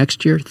think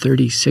next year,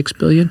 $36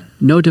 billion.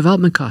 No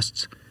development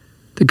costs.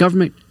 The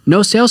government,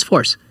 no sales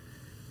force,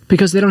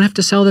 because they don't have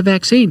to sell the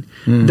vaccine.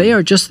 They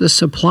are just the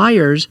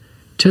suppliers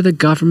to the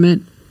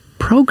government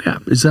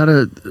program. Is that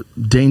a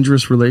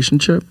dangerous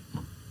relationship?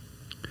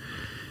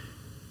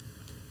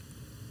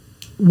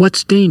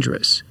 What's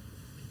dangerous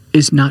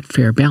is not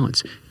fair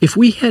balance. If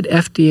we had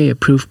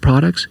FDA-approved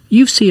products,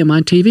 you see them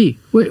on TV.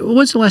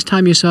 When's the last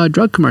time you saw a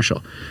drug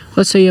commercial?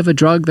 Let's say you have a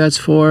drug that's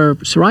for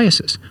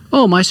psoriasis.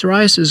 Oh, my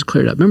psoriasis is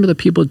cleared up. Remember the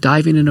people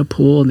diving in a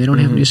pool and they don't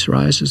have any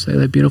psoriasis. They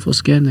have beautiful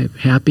skin. They're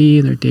happy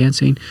and they're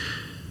dancing.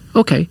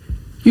 Okay,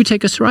 you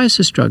take a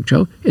psoriasis drug,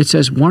 Joe. It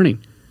says, warning,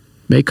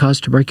 may cause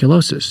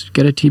tuberculosis.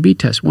 Get a TB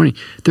test. Warning.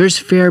 There's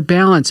fair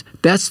balance.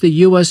 That's the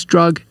U.S.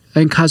 Drug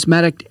and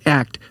Cosmetic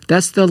Act.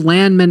 That's the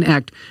Landman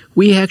Act.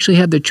 We actually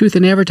have the Truth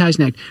in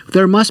Advertising Act.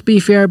 There must be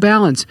fair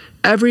balance.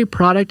 Every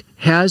product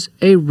has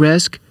a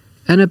risk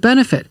and a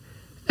benefit.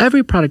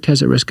 Every product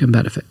has a risk and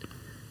benefit.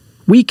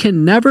 We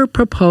can never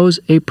propose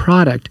a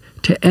product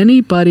to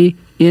anybody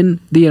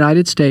in the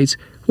United States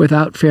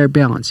without fair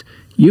balance.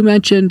 You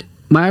mentioned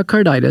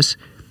myocarditis,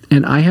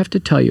 and I have to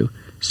tell you,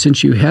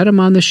 since you had him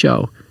on the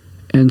show,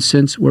 and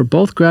since we're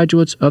both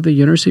graduates of the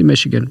University of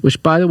Michigan,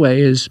 which, by the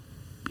way, is,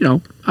 I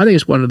think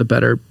it's one of the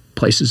better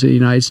places in the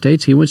United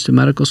States. He went to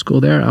medical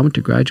school there. I went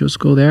to graduate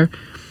school there.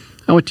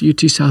 I went to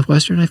UT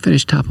Southwestern. I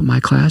finished top of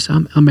my class.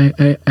 I'm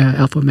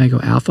Alpha Omega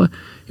Alpha.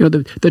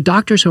 The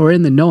doctors who are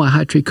in the NOAA how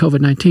to treat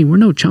COVID-19 were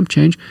no chump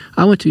change.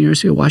 I went to the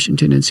University of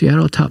Washington in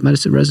Seattle, top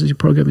medicine residency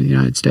program in the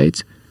United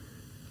States.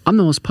 I'm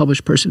the most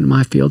published person in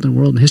my field in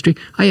world and history.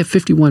 I have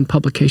 51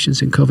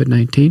 publications in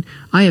COVID-19.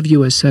 I have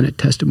U.S. Senate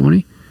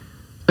testimony.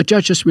 A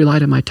judge just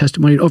relied on my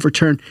testimony to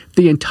overturn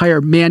the entire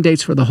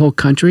mandates for the whole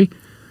country.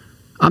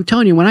 I'm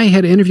telling you, when I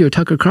had an interview with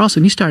Tucker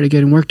Carlson, he started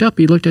getting worked up.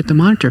 He looked at the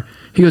monitor.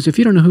 He goes, if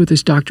you don't know who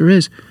this doctor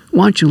is,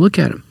 why don't you look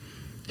at him?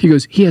 He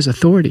goes, he has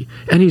authority.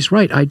 And he's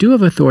right. I do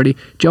have authority,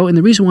 Joe. And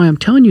the reason why I'm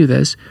telling you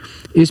this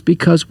is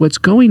because what's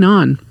going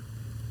on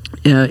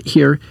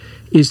here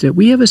is that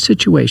we have a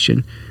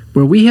situation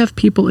where we have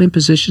people in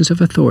positions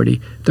of authority.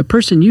 The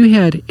person you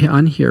had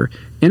on here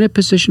in a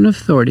position of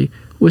authority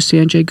was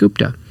Sanjay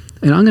Gupta.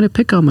 And I'm going to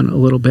pick on him a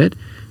little bit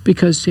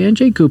because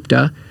Sanjay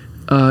Gupta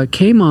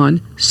came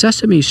on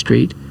Sesame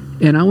Street,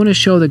 and I want to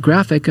show the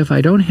graphic if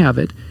I don't have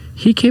it.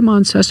 He came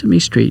on Sesame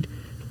Street,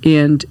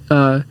 and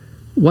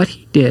what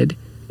he did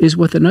is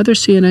with another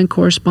CNN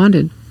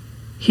correspondent,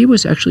 he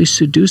was actually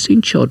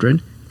seducing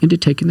children into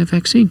taking the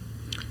vaccine.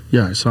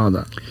 Yeah, I saw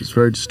that. It's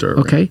very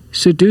disturbing. Okay,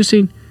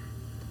 seducing.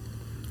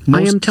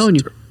 I am telling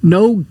you,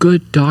 no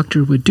good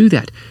doctor would do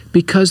that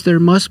because there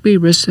must be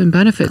risks and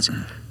benefits.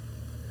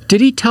 Did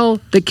he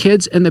tell the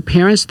kids and the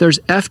parents there's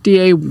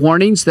FDA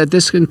warnings that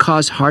this can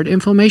cause heart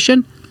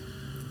inflammation?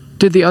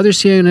 Did the other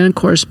CNN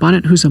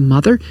correspondent, who's a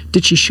mother,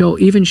 did she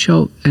even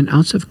show an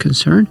ounce of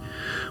concern?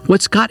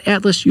 What Scott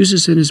Atlas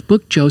uses in his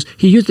book, Joe's,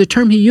 the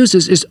term he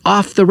uses is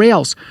off the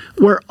rails.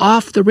 We're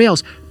off the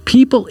rails.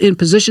 People in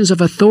positions of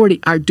authority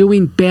are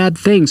doing bad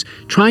things,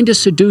 trying to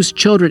seduce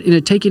children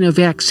into taking a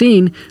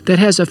vaccine that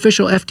has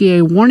official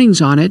FDA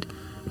warnings on it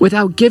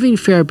without giving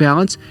fair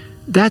balance.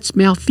 That's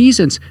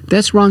malfeasance.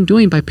 That's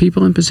wrongdoing by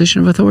people in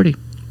position of authority.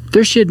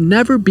 There should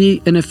never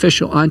be an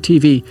official on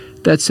TV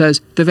that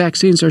says the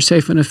vaccines are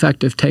safe and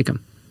effective, take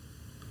them.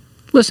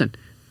 Listen,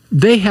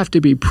 they have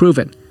to be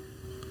proven.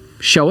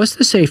 Show us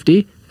the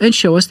safety and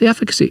show us the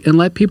efficacy and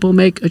let people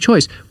make a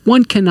choice.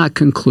 One cannot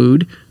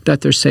conclude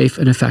that they're safe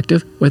and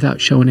effective without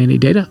showing any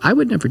data. I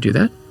would never do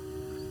that.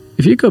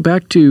 If you go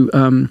back to,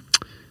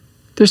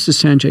 this is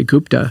Sanjay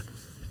Gupta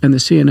and the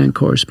CNN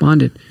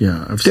correspondent.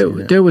 Yeah, I've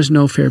seen it. There was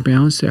no fair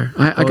balance there.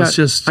 I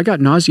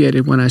got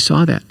nauseated when I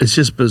saw that. It's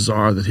just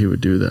bizarre that he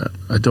would do that.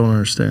 I don't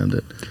understand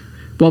it.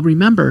 Well,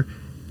 remember,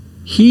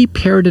 he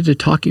parroted a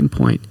talking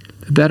point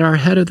that our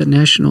head of the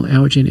National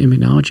Allergy and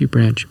Immunology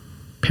Branch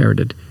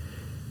parroted.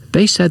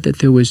 They said that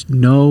there was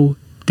no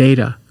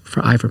data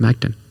for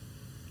ivermectin.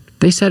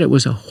 They said it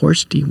was a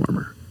horse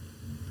dewormer.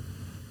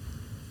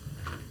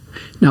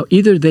 Now,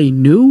 either they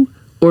knew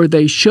or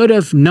they should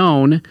have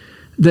known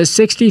the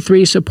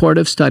 63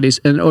 supportive studies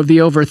and of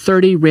the over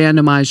 30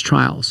 randomized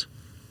trials.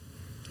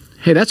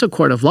 Hey, that's a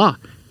court of law.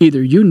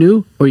 Either you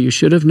knew or you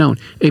should have known.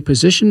 A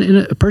person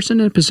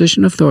in a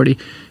position of authority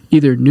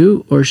either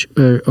knew or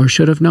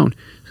should have known.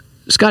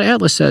 Scott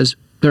Atlas says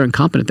they're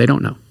incompetent. They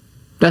don't know.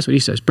 That's what he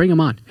says. Bring him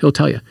on. He'll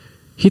tell you.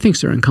 He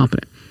thinks they're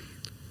incompetent.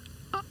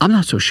 I'm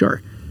not so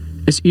sure.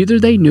 It's either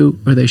they knew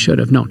or they should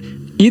have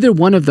known. Either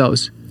one of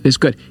those is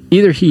good.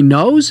 Either he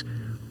knows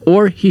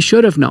or he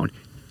should have known.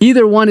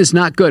 Either one is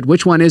not good.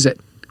 Which one is it?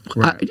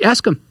 Right.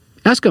 Ask him.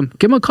 Ask him.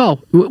 Give him a call.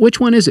 Which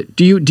one is it?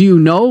 Do you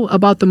know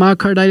about the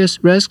myocarditis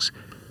risks?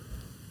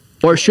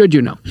 Or should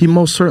you know? He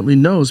most certainly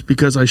knows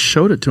because I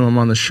showed it to him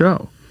on the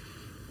show.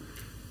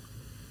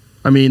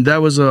 I mean,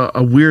 that was a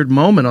weird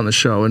moment on the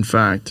show, in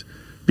fact,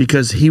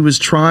 because he was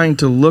trying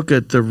to look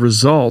at the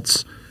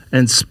results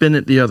and spin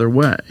it the other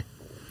way.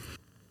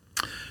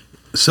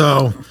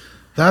 So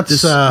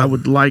that's... I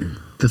would like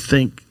to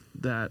think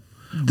that...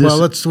 we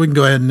can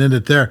go ahead and end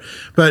it there.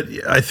 But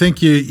I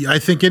think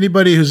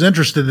anybody who's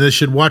interested in this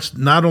should watch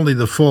not only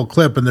the full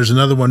clip, and there's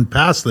another one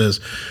past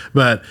this,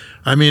 but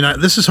I mean,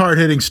 this is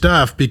hard-hitting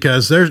stuff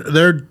because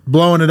they're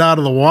blowing it out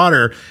of the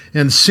water.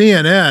 And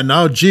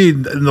CNN,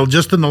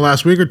 just in the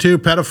last week or two,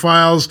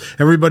 pedophiles,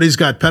 everybody's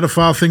got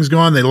pedophile things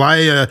going. They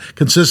lie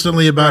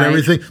consistently about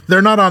everything.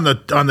 They're not on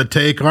the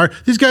take.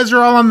 These guys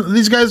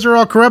are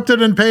all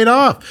corrupted and paid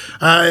off,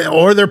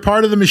 or they're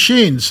part of the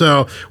machine.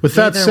 So with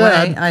that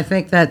said, I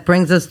think that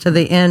brings us to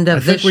the end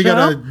of this show. I think we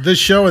got this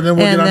show, and then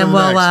we'll get on to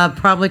the next.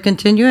 Probably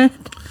continue it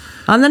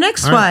on the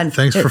next one.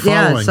 Thanks for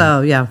following.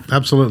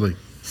 Absolutely.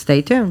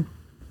 Stay tuned.